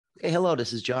Okay, hello.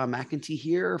 This is John McEntee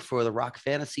here for the Rock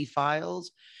Fantasy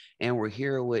Files, and we're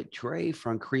here with Trey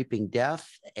from Creeping Death,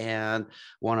 and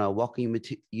want to welcome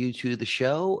you to the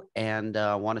show, and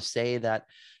want to say that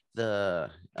the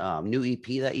new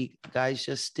EP that you guys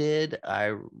just did,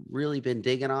 I really been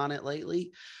digging on it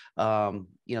lately.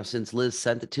 Since Liz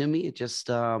sent it to me, it just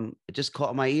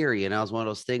caught my ear. It was one of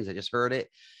those things. I just heard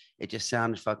it. It just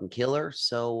sounded fucking killer.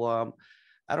 So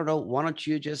I don't know. Why don't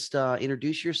you just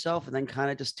introduce yourself and then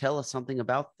kind of just tell us something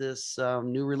about this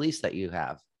new release that you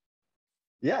have?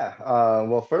 Yeah.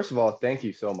 Well, first of all, thank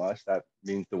you so much. That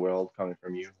means the world coming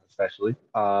from you, especially.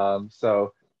 I'm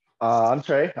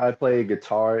Trey. I play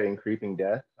guitar in Creeping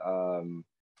Death.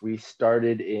 We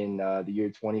started in the year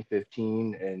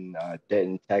 2015 in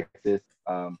Denton, Texas.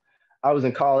 I was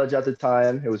in college at the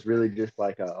time. It was really just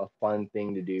like a fun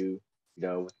thing to do,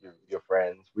 with your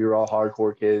friends. We were all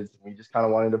hardcore kids. We just kind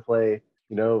of wanted to play,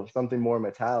 something more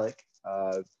metallic.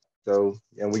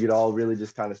 And we had all really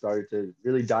just kind of started to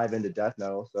really dive into death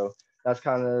metal. So that's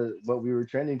kind of what we were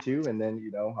trending to. And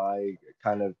then, I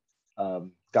kind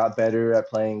of got better at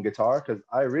playing guitar because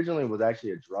I originally was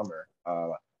actually a drummer.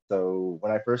 So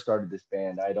when I first started this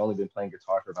band, I had only been playing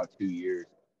guitar for about 2 years.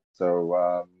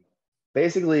 So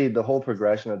basically, the whole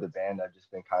progression of the band, I've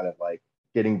just been kind of like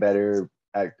getting better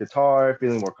at guitar,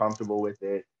 feeling more comfortable with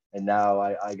it. And now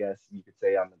I guess you could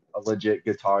say I'm a legit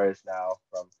guitarist now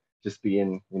from just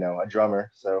being, a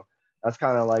drummer. So that's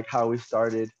kind of like how we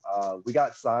started. We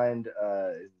got signed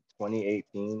in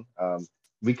 2018.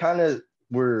 We kind of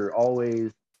were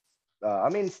always, I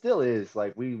mean, still is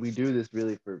like we do this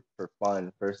really for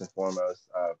fun first and foremost.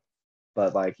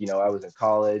 But like I was in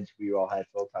college, we all had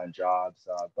full-time jobs.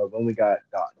 But when we got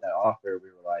that offer,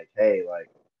 we were like, hey, like,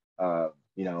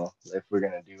 if we're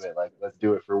gonna do it, like, let's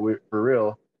do it for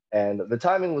real. And the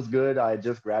timing was good. I had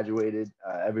just graduated.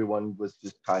 Everyone was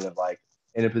just kind of like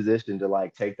in a position to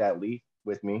like take that leap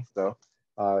with me. So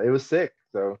it was sick.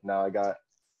 So now I got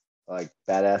like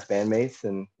badass bandmates,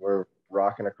 and we're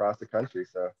rocking across the country.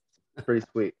 So pretty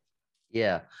sweet.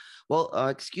 Yeah. Well,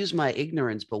 excuse my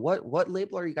ignorance, but what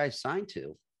label are you guys signed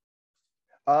to?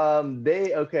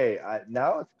 They okay.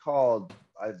 Now it's called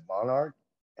Monarch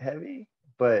Heavy,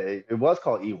 but it was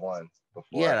called E1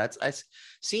 Yeah, before. that's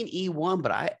seen E1,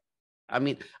 but I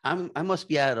mean, I must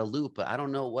be out of the loop, but I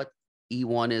don't know what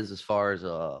E1 is as far as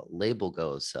a label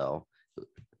goes. So, I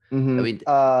hmm mean,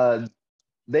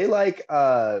 They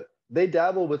they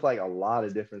dabble with like a lot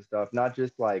of different stuff, not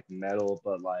just like metal,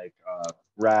 but like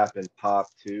rap and pop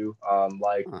too.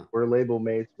 Like huh. we're label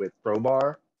mates with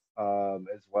Crowbar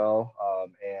as well.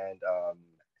 And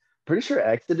pretty sure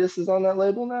Exodus is on that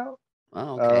label now.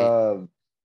 Oh, okay. Um,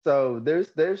 so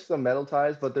there's some metal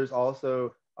ties, but there's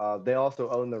also they also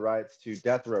own the rights to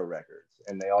Death Row Records,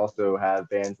 and they also have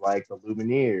bands like the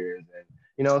Lumineers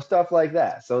and stuff like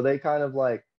that. So they kind of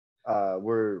like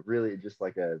were really just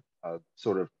like a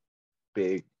sort of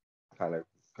big kind of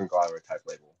conglomerate type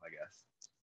label, I guess.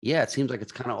 Yeah, it seems like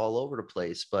it's kind of all over the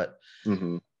place, but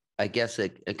hmm I guess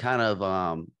it kind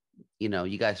of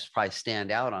you guys probably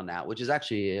stand out on that, which is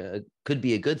actually could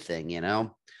be a good thing.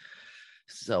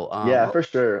 So Yeah, for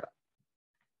sure. Oh,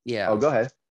 yeah. go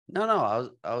ahead. No,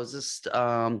 I was just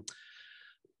what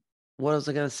was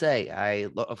I gonna say?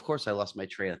 Of course I lost my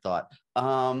train of thought.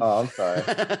 Oh, I'm sorry.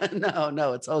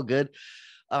 No, it's all good.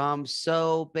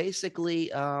 So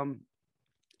basically, I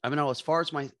mean, as far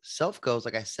as myself goes,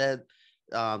 like I said,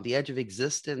 the Edge of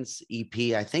Existence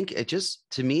EP, I think it just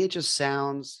to me it just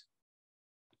sounds,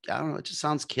 I don't know, it just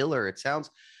sounds killer. It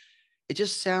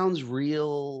just sounds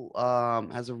real,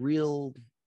 has a real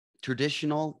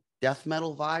traditional death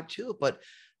metal vibe to it, but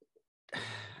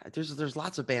there's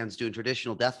lots of bands doing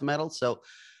traditional death metal, so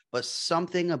but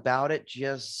something about it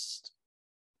just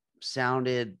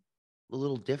sounded a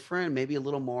little different, maybe a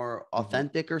little more hmm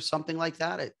authentic or something like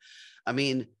that. I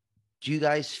mean, do you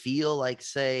guys feel like,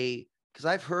 say, because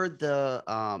I've heard the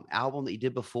album that you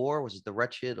did before, was it the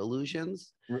Wretched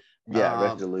Illusions? Yeah,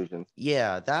 Wretched Um, Illusion.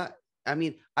 yeah, that, I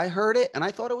mean, I heard it and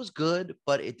I thought it was good,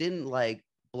 but it didn't like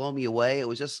blow me away. It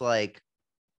was just like,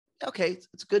 okay,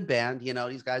 it's a good band.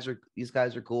 These guys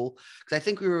are cool. Because I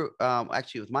think we were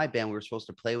actually with my band, we were supposed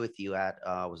to play with you at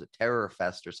was it Terror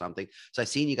Fest or something. So I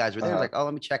seen you guys were there. I was Uh-huh. like, oh,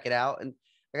 let me check it out. And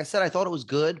like I said, I thought it was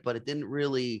good, but it didn't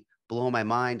really blow my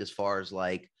mind as far as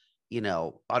like,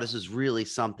 oh, this is really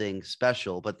something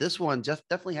special. But this one just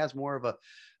definitely has more of a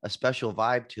special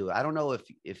vibe to it. I don't know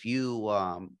if you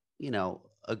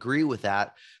agree with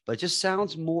that, but it just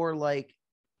sounds more like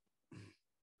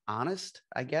honest,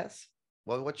 I guess.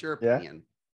 What's your Yeah. opinion?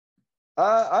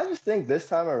 I just think this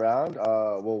time around,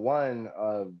 well, one,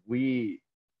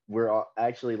 we're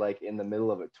actually like in the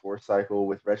middle of a tour cycle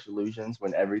with Resolutions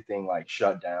when everything like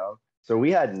shut down. So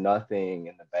we had nothing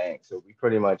in the bank. So we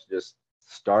pretty much just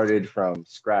started from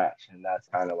scratch, and that's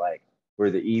kind of like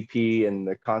where the EP and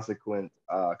the consequent,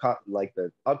 like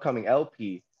the upcoming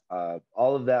LP,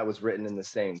 all of that was written in the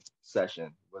same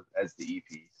session as the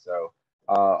EP. So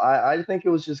I think it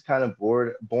was just kind of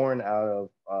born out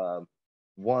of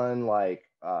one like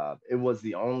it was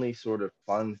the only sort of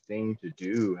fun thing to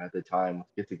do at the time,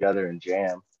 get together and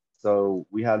jam. So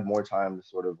we had more time to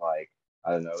sort of like,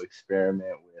 I don't know,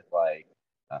 experiment with like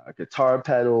guitar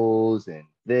pedals and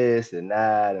this and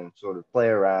that and sort of play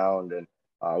around. And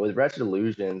with Wretched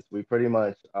Illusions, we pretty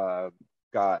much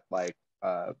got like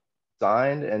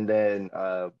signed, and then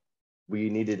we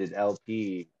needed an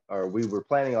LP, or we were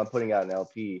planning on putting out an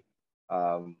LP,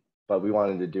 but we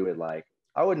wanted to do it like,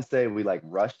 I wouldn't say we like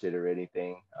rushed it or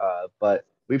anything, but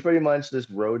we pretty much just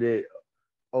wrote it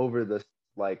over this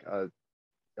like a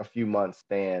few months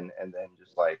span, and then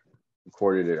just like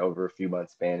recorded it over a few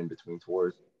months span in between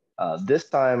tours. This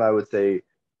time, I would say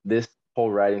this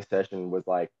whole writing session was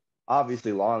like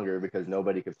obviously longer because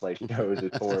nobody could play shows or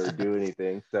tour or do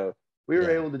anything. So we were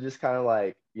Yeah. able to just kind of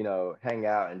like, hang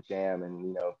out and jam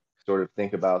and, sort of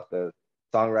think about the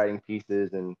songwriting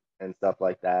pieces and stuff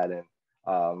like that.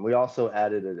 And we also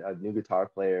added a new guitar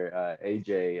player,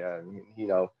 AJ.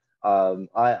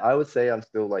 I would say I'm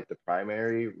still like the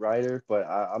primary writer, but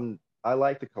I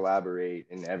like to collaborate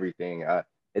in everything.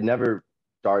 It never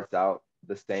starts out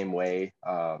the same way.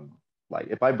 Like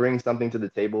if I bring something to the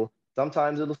table,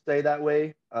 sometimes it'll stay that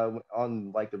way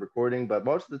on like the recording, but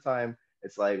most of the time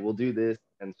it's like we'll do this,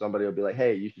 and somebody will be like,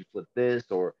 "Hey, you should flip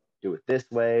this or do it this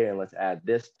way, and let's add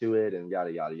this to it, and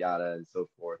yada yada yada, and so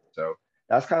forth." So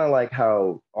that's kind of like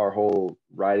how our whole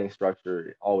writing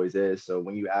structure always is. So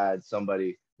when you add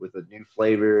somebody with a new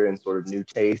flavor and sort of new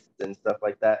tastes and stuff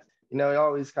like that, it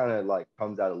always kind of like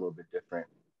comes out a little bit different.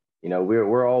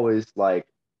 We're always like,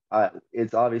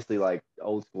 it's obviously like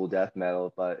old school death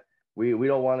metal, but we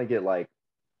don't want to get like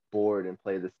bored and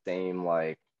play the same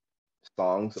like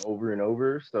songs over and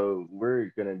over. So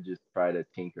we're gonna just try to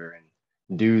tinker and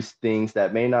do things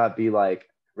that may not be like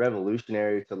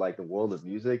revolutionary to like the world of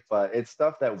music, but it's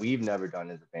stuff that we've never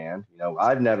done as a band.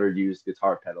 I've never used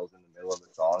guitar pedals in the middle of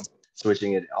a song,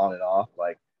 switching it on and off.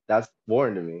 Like that's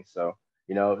foreign to me. So,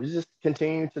 we just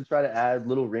continue to try to add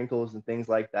little wrinkles and things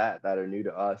like that are new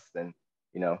to us. And,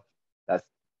 you know, that's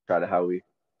try to how we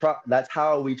that's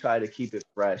how we try to keep it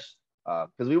fresh,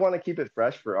 because we want to keep it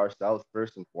fresh for ourselves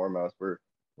first and foremost.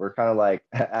 We're kind of like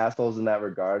assholes in that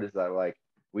regard. Is that like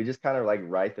we just kind of like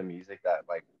write the music that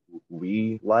like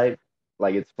we like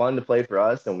it's fun to play for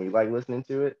us, and we like listening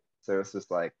to it. So it's just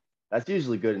like that's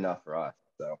usually good enough for us.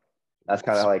 So that's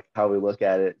kind of like how we look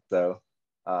at it. So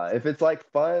if it's like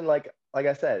fun, like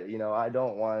I said, I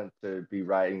don't want to be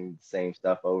writing the same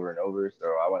stuff over and over. So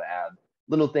I want to add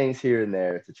little things here and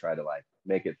there to try to like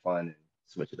make it fun and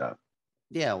switch it up.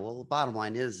 Yeah. Well, the bottom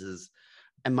line is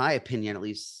in my opinion, at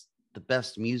least, the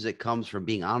best music comes from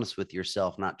being honest with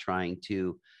yourself, not trying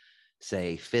to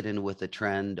say fit in with a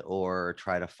trend or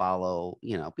try to follow,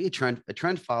 be a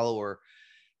trend follower.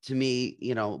 To me,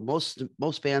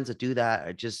 most bands that do that,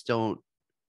 I just don't,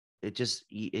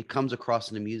 it comes across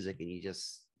in the music, and you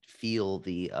just feel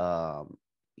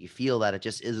you feel that it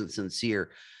just isn't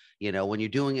sincere. When you're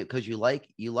doing it because you like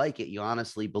it, you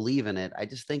honestly believe in it. I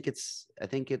think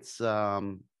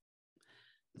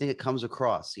it comes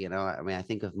across. I mean, I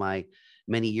think of my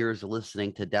many years of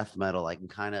listening to death metal, I can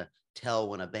kind of tell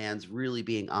when a band's really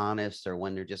being honest or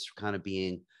when they're just kind of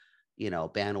being,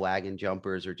 bandwagon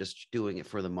jumpers or just doing it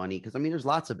for the money. Cause I mean, there's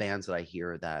lots of bands that I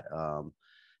hear that,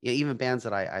 yeah, even bands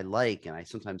that I like, and I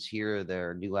sometimes hear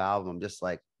their new album, I'm just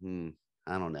like,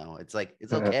 I don't know. It's like,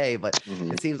 it's okay, but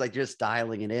Hmm. it seems like just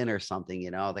dialing it in or something,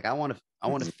 like I want to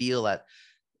Hmm. feel that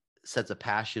sense of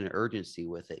passion and urgency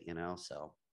with it,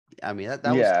 so I mean that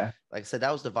was, Yeah. like I said,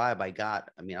 that was the vibe I got.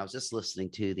 I mean, I was just listening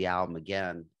to the album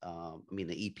again, I mean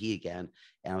the EP again,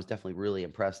 and I was definitely really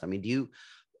impressed. I mean, do you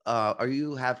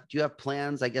have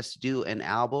plans, I guess, to do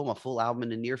a full album in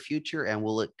the near future, and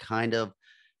will it kind of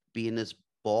be in this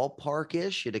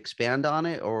ballpark-ish, it expand on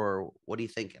it, or what are you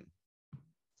thinking?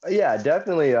 Yeah,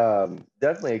 definitely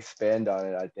expand on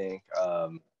it, I think.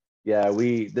 Yeah,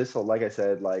 this whole, like I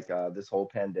said, like this whole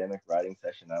pandemic writing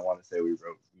session, I want to say we've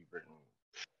written,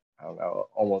 I don't know,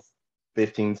 almost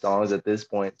 15 songs at this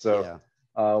point. So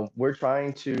Yeah. we're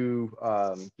trying to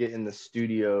get in the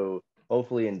studio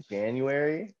hopefully in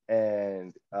January,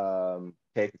 and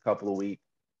take a couple of weeks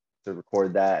to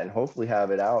record that, and hopefully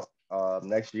have it out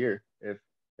next year, if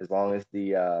as long as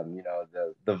the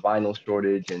the vinyl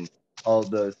shortage and all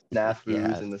the snafus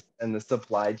Yeah, and the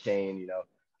supply chain,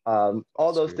 all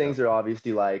those screwed things up. are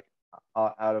obviously like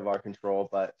out of our control,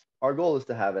 but our goal is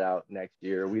to have it out next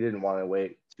year. We didn't want to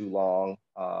wait too long,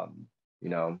 you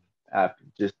know, after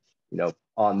just,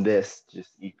 on this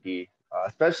just EP,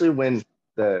 especially when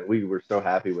we were so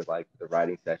happy with like the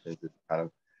writing sessions is kind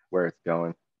of where it's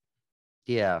going.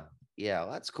 Yeah, yeah,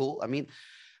 well, that's cool. I mean,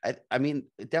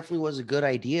 it definitely was a good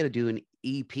idea to do an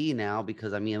EP now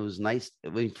because I mean, it was nice. I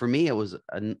mean, for me, it was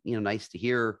nice to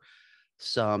hear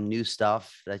some new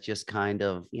stuff that just kind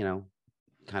of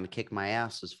kick my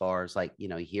ass as far as like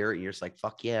you hear it and you're just like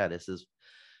fuck yeah, this is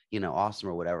awesome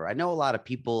or whatever. I know a lot of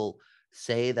people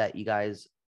say that you guys,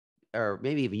 or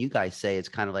maybe even you guys say it's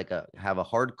kind of like have a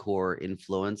hardcore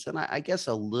influence, and I guess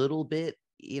a little bit.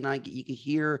 You can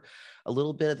hear a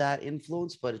little bit of that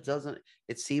influence, but it doesn't.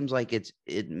 It seems like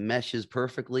it meshes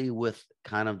perfectly with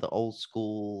kind of the old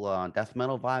school death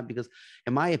metal vibe. Because,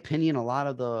 in my opinion, a lot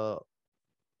of the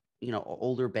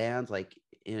older bands, like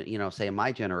say in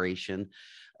my generation,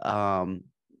 um,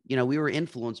 we were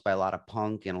influenced by a lot of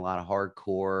punk and a lot of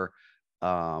hardcore,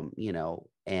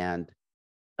 and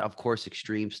of course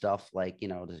extreme stuff like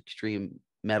the extreme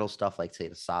metal stuff like say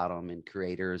the Sodom and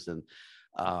Creators and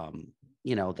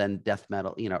then death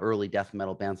metal, early death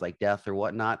metal bands like Death or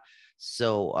whatnot.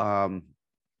 So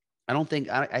I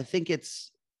think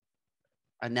it's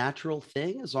a natural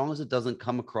thing as long as it doesn't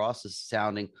come across as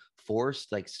sounding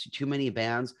forced. Like too many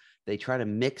bands, they try to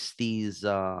mix these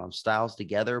styles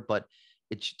together, but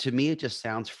to me it just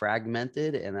sounds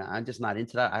fragmented, and I'm just not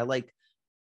into that. I like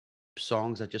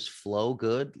songs that just flow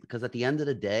good because at the end of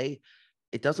the day,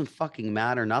 it doesn't fucking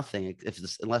matter nothing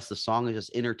unless the song is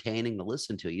just entertaining to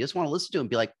listen to. You just want to listen to it and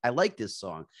be like, I like this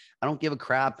song. I don't give a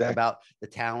crap Exactly. about the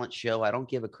talent show. I don't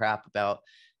give a crap about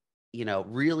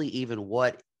really even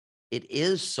what it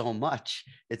is so much.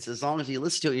 It's as long as you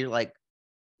listen to it, you're like,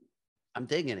 I'm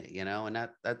digging it, and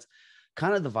that's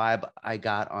kind of the vibe I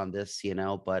got on this,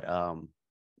 but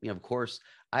of course,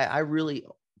 I really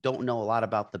don't know a lot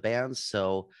about the bands.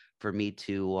 So for me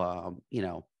to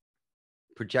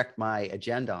project my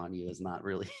agenda on you is not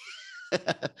really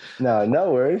No,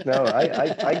 no worries. No,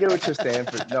 I get what you're saying.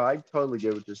 No, I totally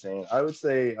get what you're saying. I would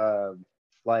say,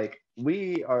 like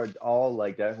we are all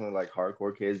like definitely like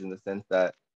hardcore kids in the sense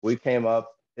that we came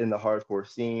up in the hardcore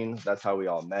scene. That's how we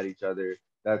all met each other.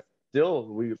 That's still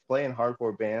we play in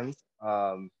hardcore bands.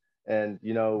 And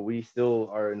we still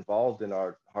are involved in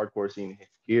our hardcore scene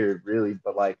here, really.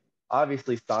 But like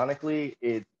obviously sonically,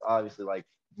 it's obviously like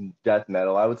death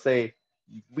metal. I would say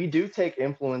we do take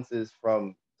influences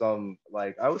from some,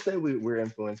 like I would say we're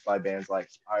influenced by bands like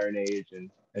Iron Age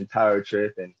and Power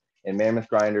Trip and Mammoth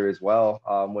Grinder as well,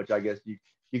 which I guess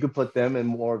you could put them in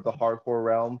more of the hardcore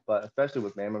realm, but especially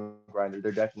with Mammoth Grinder,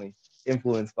 they're definitely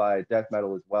influenced by death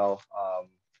metal as well.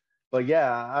 But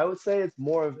yeah, I would say it's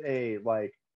more of a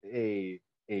like a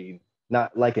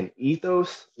not like an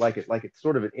ethos, like it's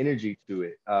sort of an energy to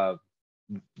it.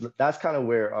 That's kind of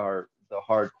where our the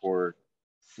hardcore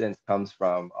sense comes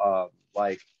from.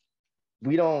 Like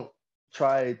we don't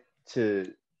try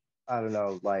to, I don't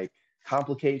know, like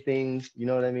complicate things. You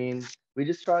know what I mean? We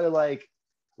just try to like,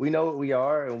 we know what we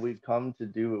are and we come to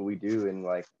do what we do. And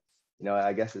like,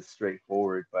 I guess it's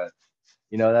straightforward, but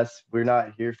we're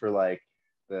not here for like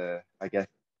I guess,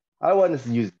 I don't want to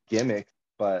use gimmicks,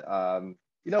 but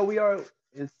we are,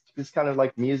 it's kind of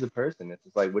like me as a person. It's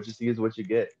just like, what you see is what you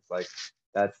get. It's like,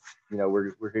 that's,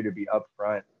 we're here to be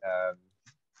upfront,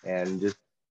 and just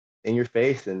in your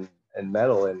face and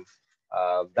metal, and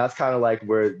that's kind of like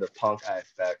where the punk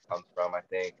aspect comes from, I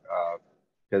think,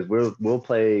 because we'll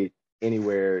play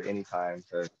anywhere, anytime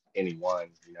to anyone.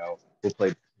 We'll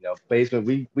play, basement.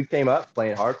 We came up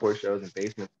playing hardcore shows in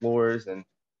basement floors and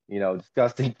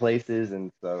disgusting places,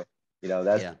 and so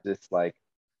that's yeah. just like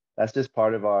that's just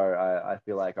part of our, I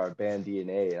feel like, our band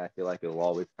DNA, and I feel like it'll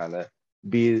always kind of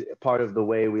be part of the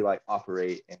way we like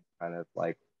operate and kind of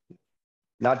like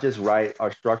not just write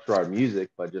or structure our music,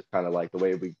 but just kind of like the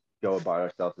way we go about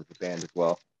ourselves as a band as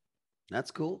well. That's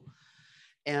cool.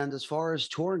 And as far as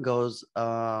touring goes,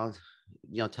 tell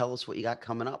us what you got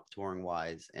coming up touring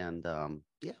wise, and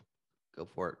yeah, go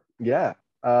for it. Yeah.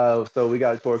 So we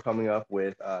got a tour coming up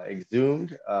with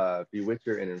Exhumed,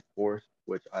 Bewitcher, and Enforced,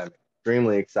 which I'm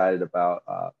extremely excited about.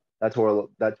 That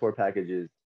tour package is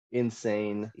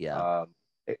insane. Yeah.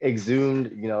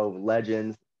 Exhumed,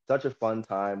 legends, such a fun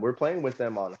time. We're playing with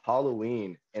them on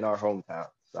Halloween in our hometown,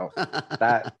 so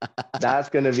that that's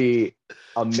gonna be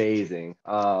amazing.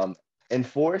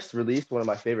 Enforced released one of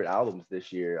my favorite albums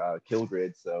this year, Kill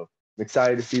Grid. So I'm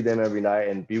excited to see them every night,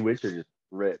 and Bewitcher just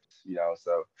rips,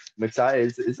 So I'm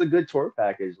excited. It's a good tour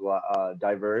package,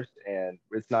 diverse, and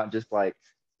it's not just like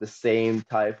the same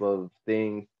type of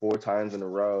thing 4 times in a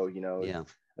row. It's Yeah, a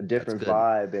that's different good.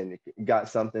 vibe, and it got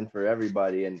something for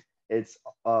everybody. And it's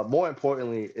more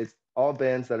importantly, it's all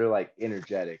bands that are like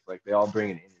energetic, like they all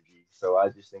bring an energy. So I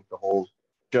just think the whole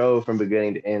show from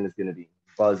beginning to end is going to be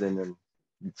buzzing, and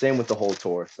same with the whole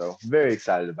tour. So very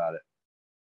excited about it.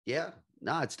 Yeah,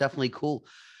 no, it's definitely cool.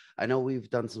 I know we've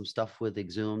done some stuff with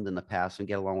Exhumed in the past and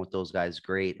get along with those guys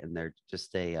great, and they're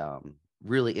just a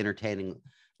really entertaining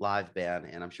live band,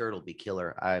 and I'm sure it'll be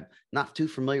killer. I'm not too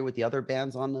familiar with the other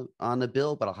bands on the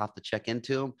bill, but I'll have to check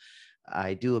into them.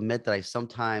 I do admit that I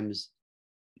sometimes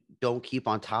don't keep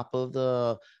on top of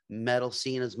the metal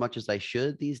scene as much as I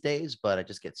should these days, but I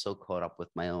just get so caught up with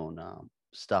my own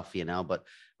stuff, but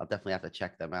I'll definitely have to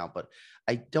check them out. But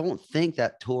I don't think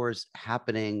that tour is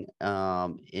happening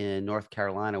in North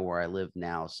Carolina where I live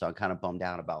now. So I'm kind of bummed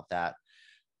out about that.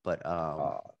 But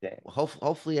Dang.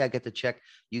 hopefully I get to check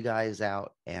you guys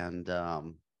out and,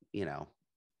 you know,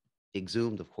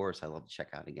 Exhumed, of course, I love to check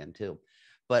out again too.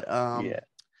 But Yeah.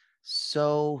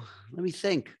 so let me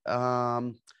think.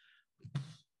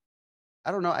 I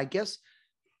don't know. I guess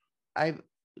I've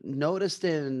noticed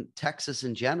in Texas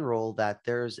in general that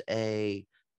there's a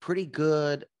pretty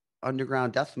good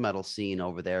underground death metal scene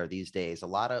over there these days. A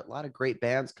lot of great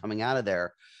bands coming out of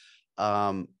there.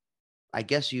 Um, I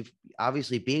guess you've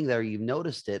obviously being there, you've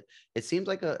noticed it. It seems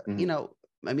like Mhm.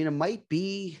 I mean,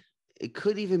 it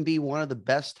could even be one of the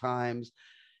best times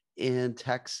in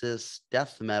Texas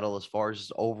death metal as far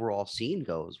as overall scene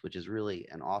goes, which is really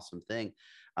an awesome thing.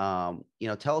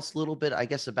 Tell us a little bit, I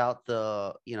guess, about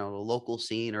the local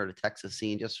scene or the Texas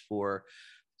scene, just for,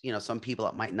 some people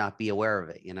that might not be aware of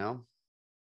it.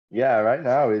 Yeah, right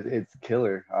now it's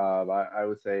killer. I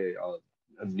would say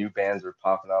new bands are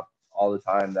popping up all the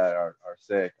time that are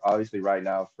sick. Obviously, right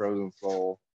now, Frozen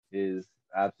Soul is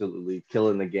absolutely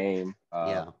killing the game.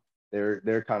 Yeah.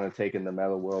 They're kind of taking the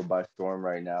metal world by storm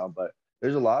right now. But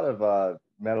there's a lot of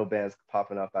metal bands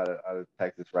popping up out of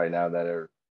Texas right now that are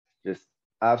just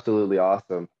absolutely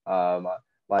awesome.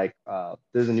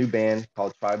 There's a new band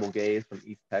called Tribal Gaze from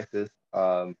East Texas.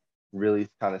 Really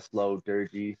kind of slow,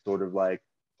 dirgy, sort of like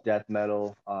death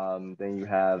metal. Then you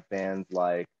have bands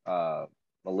like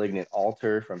Malignant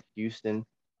Altar from Houston.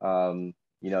 You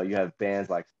have bands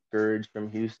like Scourge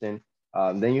from Houston.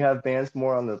 Then you have bands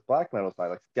more on the black metal side,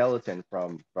 like Skeleton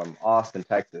from Austin,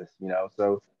 Texas.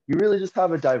 So you really just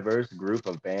have a diverse group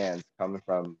of bands coming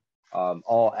from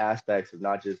all aspects of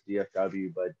not just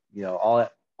DFW, but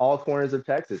all corners of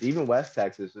Texas, even West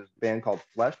Texas. There's a band called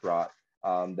Flesh Rot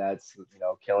that's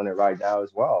killing it right now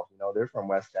as well. They're from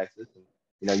West Texas,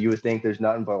 and you would think there's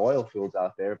nothing but oil fields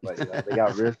out there, but they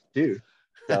got riffs too.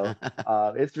 So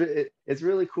it's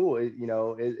really cool.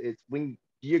 It's when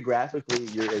geographically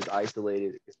you're as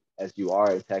isolated as you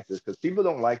are in Texas, because people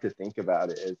don't like to think about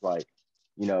it as like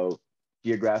you know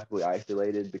geographically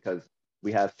isolated because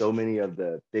we have so many of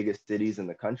the biggest cities in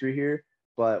the country here,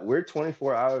 but we're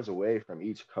 24 hours away from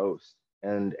each coast,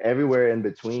 and everywhere in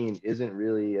between isn't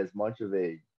really as much of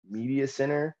a media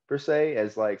center per se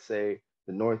as like say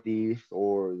the Northeast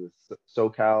or the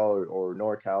SoCal or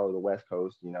NorCal or the West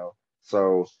Coast.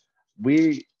 So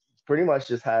we pretty much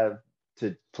just have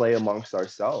to play amongst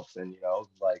ourselves, and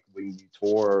like when you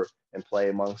tour and play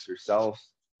amongst yourselves,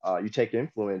 you take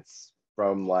influence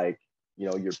from like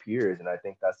your peers, and I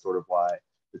think that's sort of why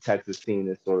the Texas scene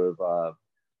is sort of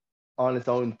on its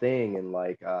own thing and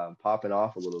like popping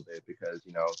off a little bit because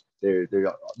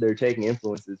they're taking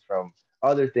influences from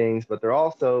other things, but they're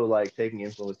also like taking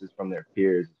influences from their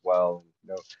peers as well,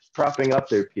 and propping up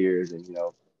their peers and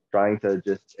trying to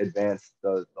just advance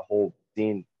the whole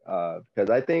scene.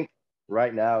 Because I think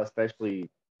right now, especially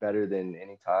better than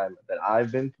any time that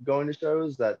I've been going to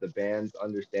shows, that the bands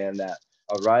understand that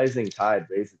a rising tide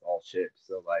raises all ships.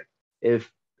 So like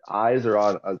if eyes are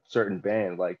on a certain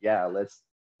band, like yeah, let's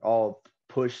all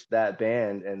push that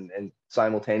band, and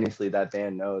simultaneously that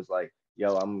band knows like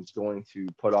yo, I'm going to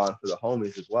put on for the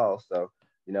homies as well. So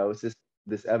it's just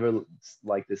this ever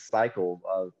like this cycle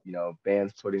of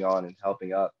bands putting on and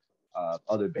helping up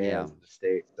other Yeah. bands in the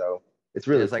state. So it's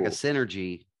Yeah, really it's like a cool.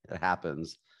 synergy that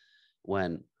happens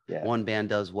when Yeah. one band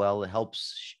does well. It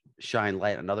helps shine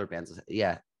light on other bands.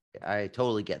 Yeah, I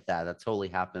totally get that. That totally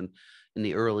happened in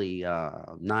the early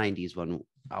 90s when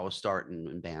I was starting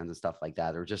in bands and stuff like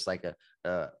that. There was just like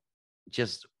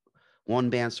just one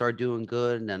band started doing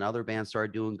good and then other bands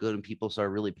started doing good and people started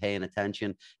really paying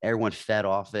attention. Everyone fed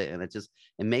off it, and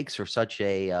it makes for such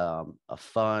a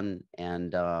fun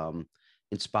and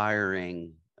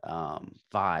inspiring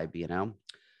vibe. Yeah,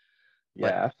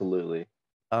 But absolutely.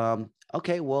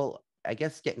 Okay, well, I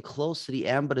guess getting close to the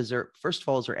end, but first of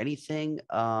all, is there anything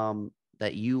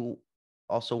that you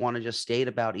also want to just state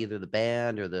about either the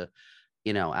band or the,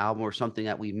 album or something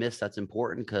that we missed that's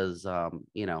important? Because,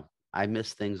 I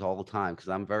miss things all the time because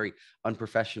I'm very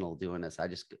unprofessional doing this.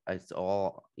 It's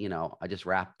all, I just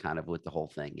rap kind of with the whole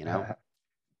thing. No,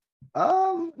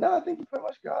 I think you pretty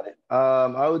much got it.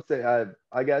 I would say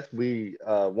I guess we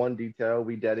one detail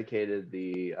we dedicated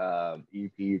the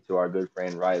EP to our good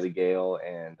friend Riley Gale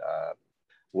and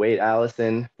Wade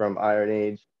Allison from Iron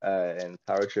Age and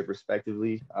Power Trip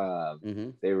respectively.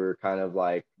 Mm-hmm. They were kind of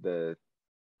like the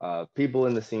people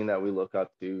in the scene that we look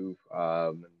up to.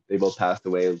 They both passed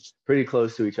away pretty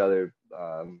close to each other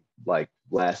like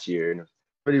last year, and it was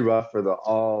pretty rough for the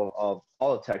all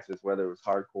of Texas, whether it was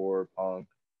hardcore, punk,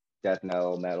 death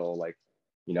metal, metal, like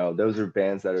those are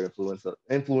bands that are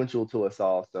influential to us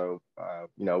all. So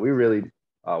we really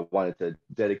wanted to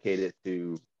dedicate it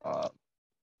to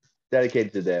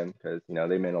them because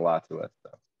they meant a lot to us. So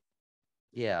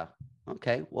Yeah.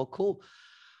 Okay. Well, cool.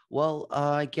 Well,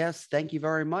 I guess thank you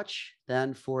very much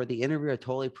then for the interview. I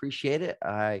totally appreciate it.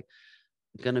 I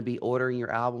going to be ordering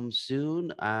your album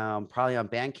soon, probably on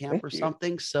Bandcamp thank or you.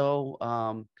 something.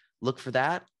 So look for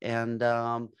that. And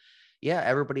yeah,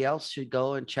 everybody else should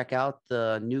go and check out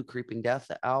the new Creeping Death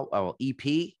EP,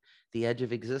 The Edge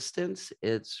of Existence.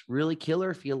 It's really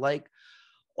killer if you like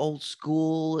old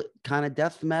school kind of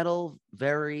death metal.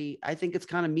 I think it's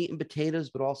kind of meat and potatoes,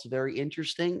 but also very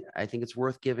interesting. I think it's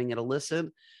worth giving it a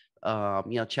listen.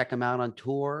 Check them out on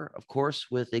tour, of course,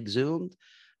 with Exhumed.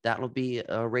 That'll be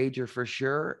a rager for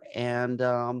sure. And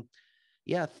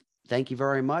yeah, thank you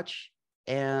very much.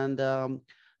 And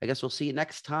I guess we'll see you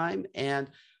next time. And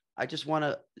I just want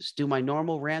to do my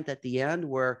normal rant at the end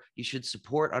where you should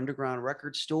support underground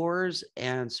record stores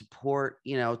and support,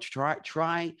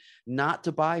 try not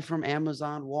to buy from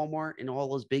Amazon, Walmart, and all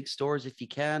those big stores if you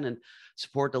can, and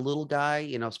support the little guy,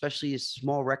 especially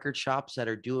small record shops that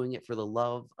are doing it for the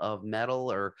love of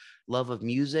metal or love of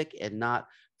music and not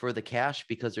for the cash,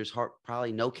 because there's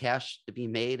probably no cash to be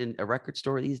made in a record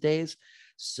store these days.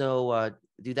 So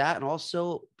do that, and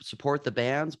also support the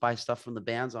bands, buy stuff from the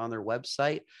bands on their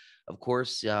website. Of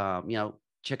course,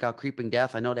 check out Creeping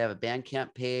Death. I know they have a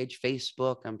Bandcamp page,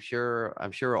 Facebook. I'm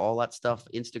sure all that stuff,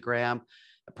 Instagram.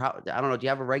 I don't know. Do you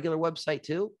have a regular website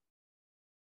too?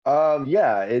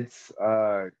 Yeah, it's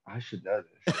I should know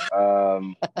this.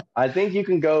 I think you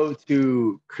can go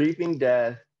to Creeping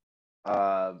Death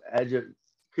edge of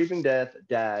Creeping Death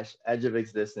dash edge of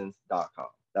existence.com.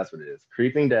 That's what it is.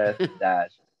 Creeping Death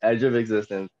dash edge of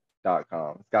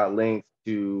existence.com. It's got links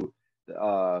to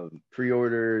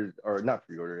pre-order, or not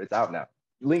pre-order, it's out now.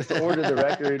 Links to order the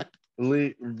record,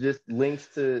 just links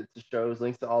to shows,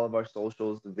 links to all of our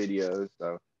socials, the videos.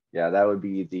 So yeah, that would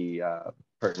be the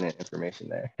pertinent information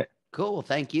there. Cool. Well,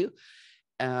 thank you.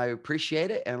 I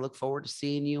appreciate it and look forward to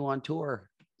seeing you on tour.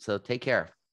 So take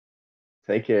care.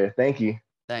 Take care. Thank you.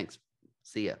 Thanks.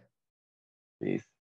 See ya. Peace.